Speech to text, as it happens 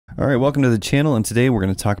All right, welcome to the channel, and today we're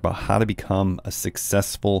going to talk about how to become a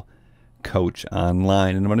successful coach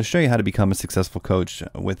online. And I'm going to show you how to become a successful coach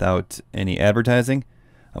without any advertising.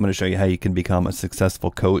 I'm going to show you how you can become a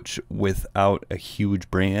successful coach without a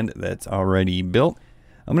huge brand that's already built.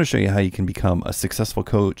 I'm going to show you how you can become a successful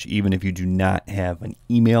coach even if you do not have an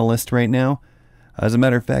email list right now. As a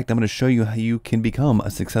matter of fact, I'm going to show you how you can become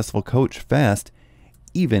a successful coach fast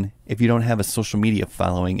even if you don't have a social media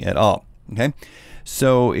following at all. Okay?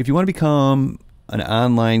 So if you want to become an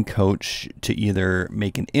online coach to either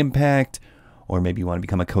make an impact, or maybe you want to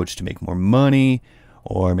become a coach to make more money,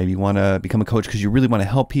 or maybe you want to become a coach because you really want to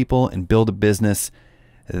help people and build a business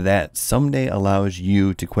that someday allows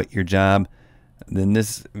you to quit your job, then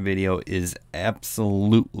this video is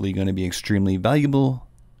absolutely going to be extremely valuable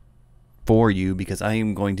for you, because I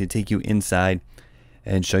am going to take you inside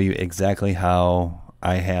and show you exactly how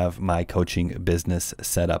I have my coaching business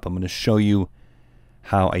set up. I'm going to show you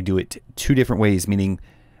how I do it two different ways, meaning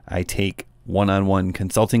I take one-on-one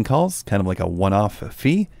consulting calls, kind of like a one-off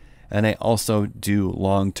fee, and I also do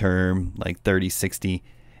long-term, like 30, 60,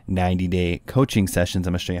 90-day coaching sessions.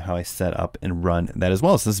 I'm going to show you how I set up and run that as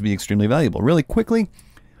well. So this will be extremely valuable. Really quickly,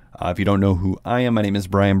 if you don't know who I am, my name is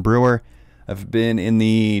Brian Brewer. I've been in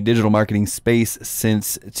the digital marketing space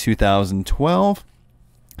since 2012.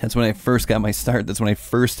 That's when I first got my start. That's when I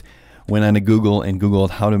first went on to Google and Googled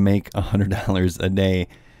how to make $100 a day.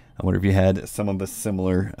 I wonder if you had some of the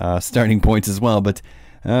similar starting points as well. But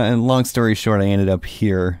and long story short, I ended up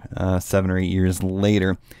here 7 or 8 years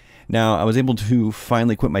later. Now, I was able to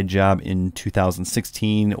finally quit my job in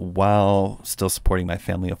 2016 while still supporting my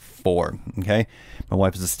family of 4. Okay, my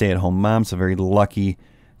wife is a stay-at-home mom, so very lucky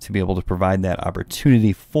to be able to provide that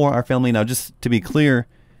opportunity for our family. Now, just to be clear,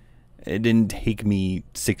 it didn't take me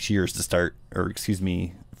 6 years to start, or excuse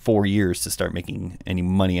me, 4 years to start making any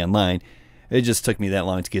money online. It just took me that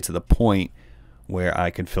long to get to the point where I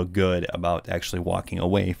could feel good about actually walking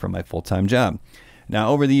away from my full-time job. Now,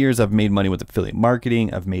 over the years, I've made money with affiliate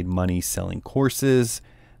marketing. I've made money selling courses.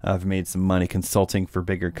 I've made some money consulting for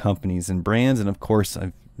bigger companies and brands. And of course,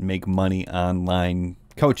 I make money online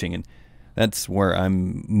coaching. And that's where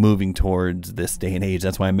I'm moving towards this day and age.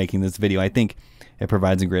 That's why I'm making this video. I think it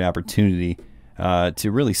provides a great opportunity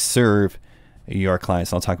to really serve your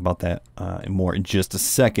clients. I'll talk about that more in just a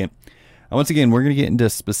second. Once again, we're going to get into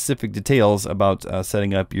specific details about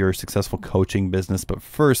setting up your successful coaching business. But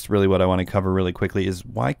first, really what I want to cover really quickly is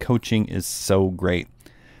why coaching is so great.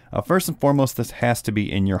 First and foremost, this has to be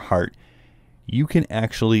in your heart. You can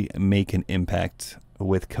actually make an impact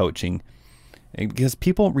with coaching, because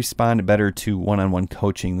people respond better to one-on-one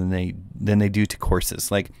coaching than they do to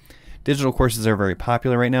courses. Like, digital courses are very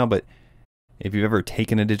popular right now, but if you've ever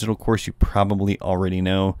taken a digital course, you probably already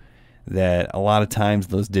know that a lot of times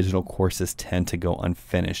those digital courses tend to go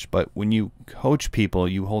unfinished. But when you coach people,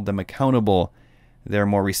 you hold them accountable. They're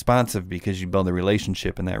more responsive because you build a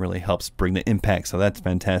relationship, and that really helps bring the impact. So that's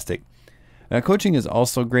fantastic. Now, coaching is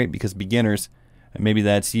also great because beginners, and maybe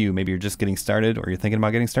that's you, maybe you're just getting started or you're thinking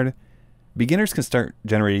about getting started, beginners can start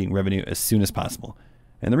generating revenue as soon as possible.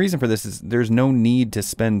 And the reason for this is there's no need to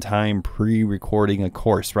spend time pre-recording a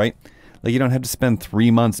course, right? Like, you don't have to spend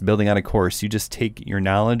 3 months building out a course. You just take your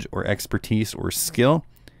knowledge or expertise or skill,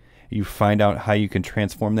 you find out how you can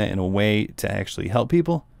transform that in a way to actually help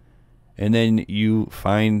people, and then you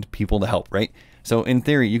find people to help, right? So in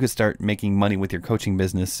theory, you could start making money with your coaching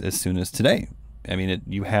business as soon as today. I mean,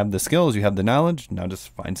 you have the skills, you have the knowledge, now just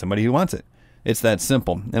find somebody who wants it. It's that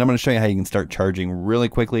simple. And I'm going to show you how you can start charging really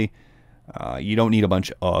quickly. You don't need a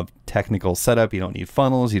bunch of technical setup. You don't need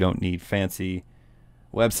funnels. You don't need fancy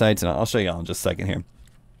websites, and I'll show you all in just a second here.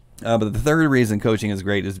 But the third reason coaching is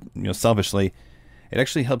great is, selfishly, it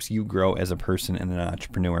actually helps you grow as a person and an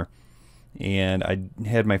entrepreneur. And I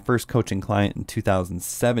had my first coaching client in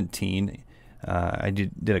 2017. I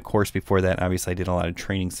did a course before that. Obviously, I did a lot of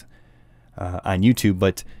trainings on YouTube.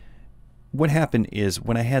 But what happened is,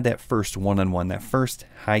 when I had that first one-on-one, that first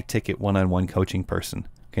high-ticket one-on-one coaching person,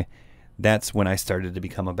 okay, that's when I started to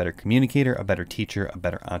become a better communicator, a better teacher, a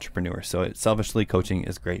better entrepreneur. So selfishly, coaching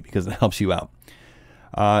is great because it helps you out.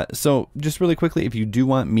 So just really quickly, if you do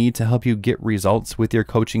want me to help you get results with your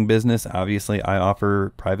coaching business, obviously I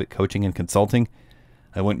offer private coaching and consulting.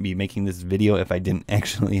 I wouldn't be making this video if I didn't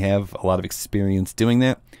actually have a lot of experience doing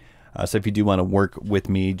that. So if you do want to work with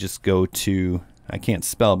me, just go to, I can't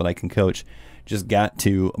spell, but I can coach. Just got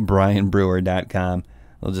to brianbrewer.com.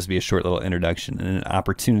 It'll just be a short little introduction and an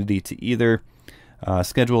opportunity to either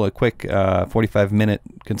schedule a quick 45-minute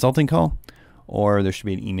consulting call, or there should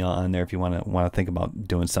be an email on there if you want to think about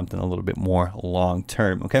doing something a little bit more long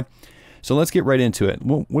term. Okay, So let's get right into it.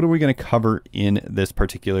 Well, what are we going to cover in this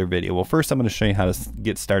particular video? Well, first I'm going to show you how to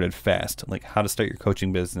get started fast, like how to start your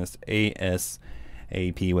coaching business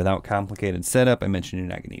ASAP without complicated setup. I mentioned you're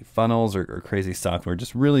not going to need funnels or crazy software,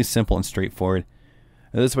 just really simple and straightforward.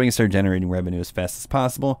 This way you can start generating revenue as fast as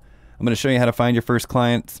possible. I'm going to show you how to find your first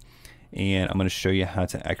clients, and I'm going to show you how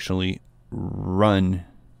to actually run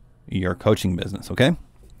your coaching business, okay?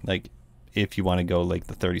 Like if you want to go like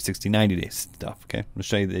the 30, 60, 90 day stuff, okay? I'm going to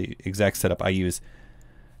show you the exact setup I use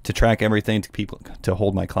to track everything, to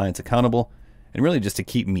hold my clients accountable, and really just to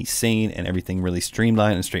keep me sane and everything really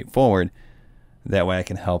streamlined and straightforward. That way I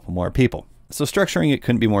can help more people. So structuring it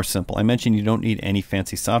couldn't be more simple. I mentioned you don't need any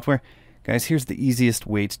fancy software. Guys, here's the easiest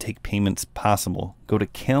way to take payments possible. Go to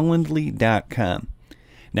Calendly.com.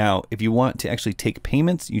 Now, if you want to actually take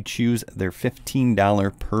payments, you choose their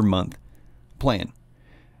 $15 per month plan.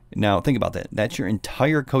 Now, think about that. That's your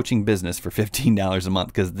entire coaching business for $15 a month,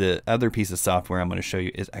 because the other piece of software I'm going to show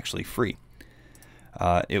you is actually free.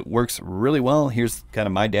 It works really well. Here's kind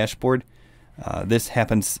of my dashboard. This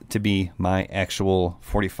happens to be my actual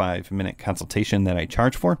 45-minute consultation that I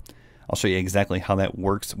charge for. I'll show you exactly how that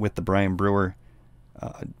works with the Brian Brewer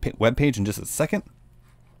webpage in just a second.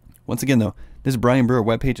 Once again, though, this Brian Brewer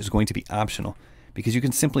webpage is going to be optional, because you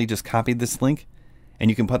can simply just copy this link, and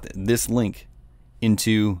you can put this link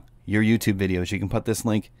into your YouTube videos. You can put this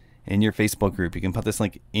link in your Facebook group. You can put this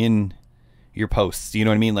link in your posts. You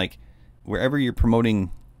know what I mean? Like wherever you're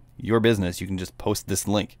promoting your business, you can just post this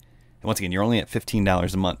link. And once again, you're only at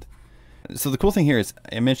 $15 a month. So the cool thing here is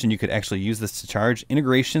I mentioned you could actually use this to charge.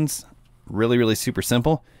 Integrations, really, really super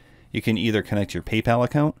simple. You can either connect your PayPal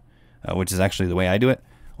account, which is actually the way I do it,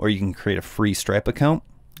 or you can create a free Stripe account.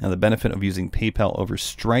 Now the benefit of using PayPal over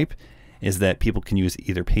Stripe is that people can use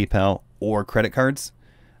either PayPal or credit cards.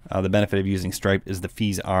 The benefit of using Stripe is the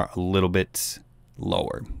fees are a little bit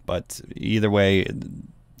lower, but either way,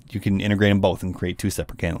 you can integrate them both and create two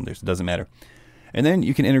separate calendars. It doesn't matter. And then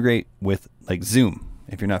you can integrate with like Zoom.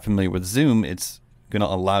 If you're not familiar with Zoom, it's going to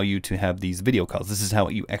allow you to have these video calls. This is how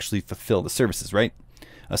you actually fulfill the services, right?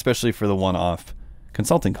 Especially for the one-off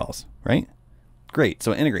consulting calls, right? Great.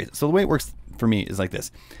 So integrate it. So the way it works for me is like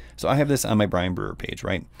this. So I have this on my Brian Brewer page,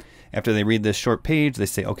 right? After they read this short page, they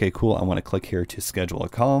say, okay, cool, I want to click here to schedule a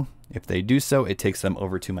call. If they do so, it takes them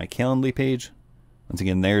over to my Calendly page. Once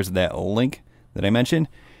again, there's that link that I mentioned.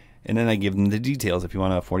 And then I give them the details. If you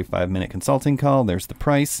want a 45-minute consulting call, there's the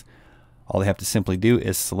price. All they have to simply do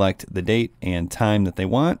is select the date and time that they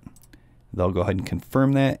want. They'll go ahead and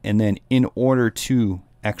confirm that. And then in order to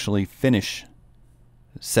actually finish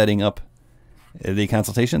setting up the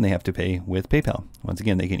consultation, they have to pay with PayPal. Once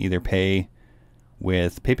again, they can either pay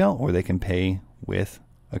with PayPal or they can pay with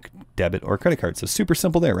a debit or credit card. So super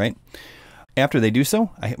simple there, right? After they do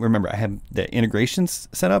so, remember I have the integrations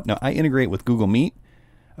set up. Now I integrate with Google Meet,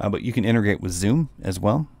 but you can integrate with Zoom as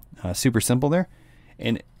well. Super simple there.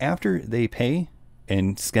 And after they pay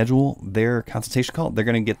and schedule their consultation call, they're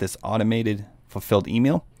going to get this automated fulfilled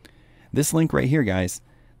email. This link right here, guys,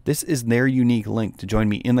 this is their unique link to join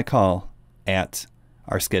me in the call at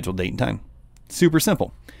our scheduled date and time. Super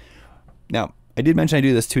simple. Now, I did mention I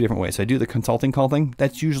do this two different ways. So I do the consulting call thing.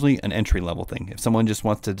 That's usually an entry level thing. If someone just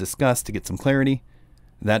wants to discuss to get some clarity,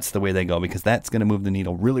 that's the way they go, because that's going to move the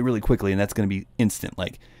needle really, really quickly. And that's going to be instant.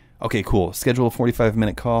 Like, okay, cool. Schedule a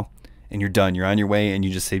 45-minute call and you're done. You're on your way and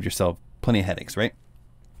you just saved yourself plenty of headaches, right?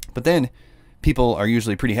 But then people are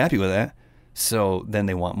usually pretty happy with that. So then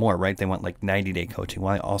they want more, right? They want like 90-day coaching.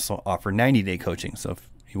 Well, I also offer 90-day coaching. So if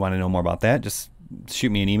you want to know more about that, just shoot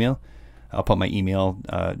me an email. I'll put my email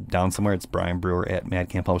down somewhere. It's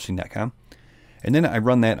brianbrewer@madcamppublishing.com. And then I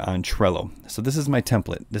run that on Trello. So this is my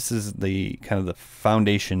template. This is the kind of the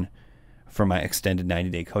foundation for my extended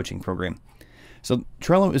 90-day coaching program. So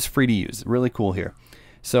Trello is free to use. Really cool here.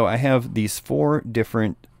 So I have these 4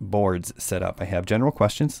 different boards set up. I have general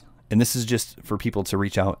questions, and this is just for people to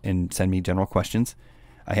reach out and send me general questions.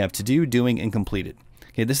 I have to do, doing, and completed.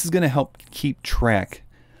 Okay, this is going to help keep track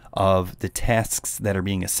of the tasks that are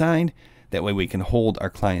being assigned. That way we can hold our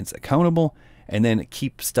clients accountable and then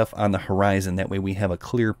keep stuff on the horizon. That way we have a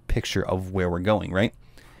clear picture of where we're going, right?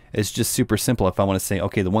 It's just super simple. If I want to say,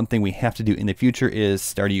 okay, the one thing we have to do in the future is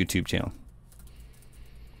start a YouTube channel.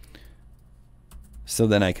 So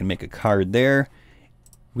then I can make a card there.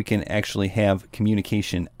 We can actually have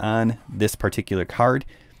communication on this particular card.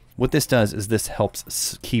 What this does is this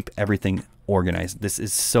helps keep everything organized. This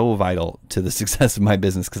is so vital to the success of my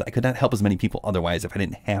business, because I could not help as many people otherwise if I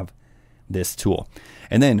didn't have this tool.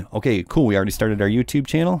 And then, okay, cool, we already started our YouTube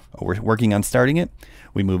channel. We're working on starting it.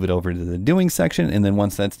 We move it over to the doing section, and then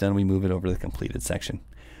once that's done, we move it over to the completed section.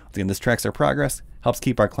 Again, this tracks our progress, helps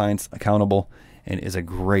keep our clients accountable, and is a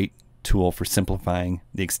great tool for simplifying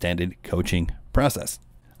the extended coaching process.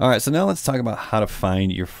 All right, so now let's talk about how to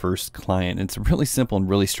find your first client. It's really simple and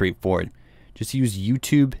really straightforward. Just use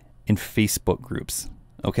YouTube and Facebook groups,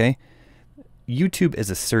 okay? YouTube is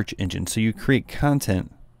a search engine, so you create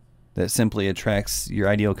content that simply attracts your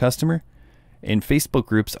ideal customer. And Facebook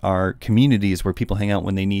groups are communities where people hang out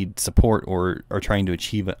when they need support or are trying to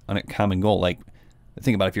achieve a common goal. Like,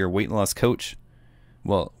 think about if you're a weight loss coach,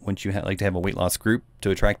 well, wouldn't you like to have a weight loss group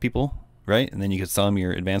to attract people, right? And then you could sell them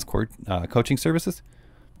your advanced coaching services?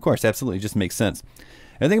 Of course, absolutely, it just makes sense.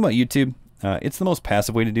 And the thing about YouTube, it's the most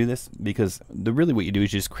passive way to do this, because really what you do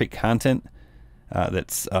is you just create content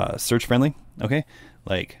that's search friendly, okay?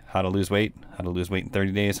 Like how to lose weight in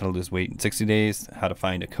 30 days, how to lose weight in 60 days, how to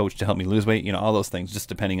find a coach to help me lose weight, all those things, just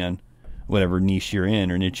depending on whatever niche you're in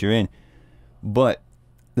or niche you're in. But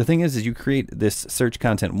the thing is you create this search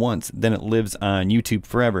content once, then it lives on YouTube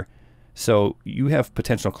forever. So you have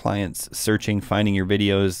potential clients searching, finding your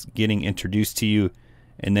videos, getting introduced to you,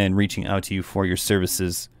 and then reaching out to you for your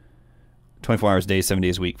services 24 hours a day, 7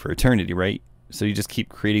 days a week for eternity, right? So you just keep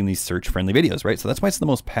creating these search-friendly videos, right? So that's why it's the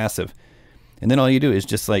most passive. And then all you do is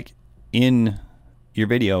just like in your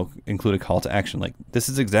video, include a call to action. Like, this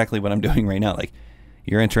is exactly what I'm doing right now. Like,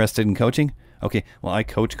 you're interested in coaching? Okay, well, I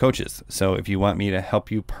coach coaches. So if you want me to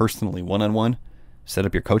help you personally, one-on-one, set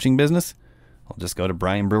up your coaching business, I'll just go to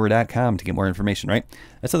brianbrewer.com to get more information, right?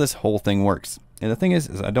 That's how this whole thing works. And the thing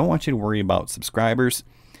is I don't want you to worry about subscribers,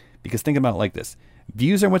 because think about it like this.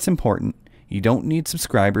 Views are what's important. You don't need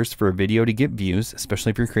subscribers for a video to get views,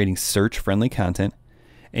 especially if you're creating search-friendly content.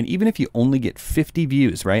 And even if you only get 50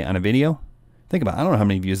 views, right, on a video, think about it. I don't know how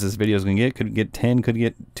many views this video is going to get. Could it get 10, could it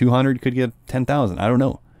get 200, could it get 10,000. I don't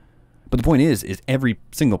know. But the point is every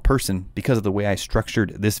single person, because of the way I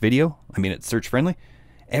structured this video, it's search-friendly,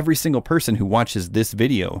 every single person who watches this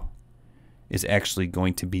video is actually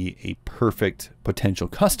going to be a perfect potential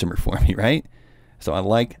customer for me, right? So I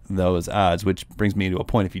like those odds, which brings me to a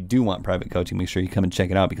point. If you do want private coaching, make sure you come and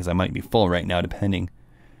check it out, because I might be full right now depending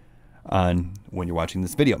on when you're watching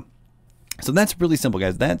this video. So that's really simple,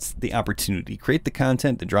 guys. That's the opportunity. Create the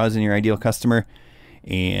content that draws in your ideal customer,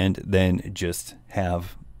 and then just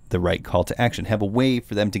have the right call to action. Have a way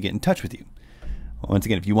for them to get in touch with you. Once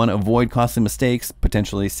again, if you want to avoid costly mistakes,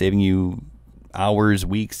 potentially saving you hours,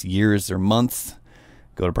 weeks, years, or months,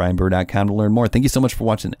 go to brianbrewer.com to learn more. Thank you so much for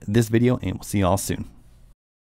watching this video, and we'll see you all soon.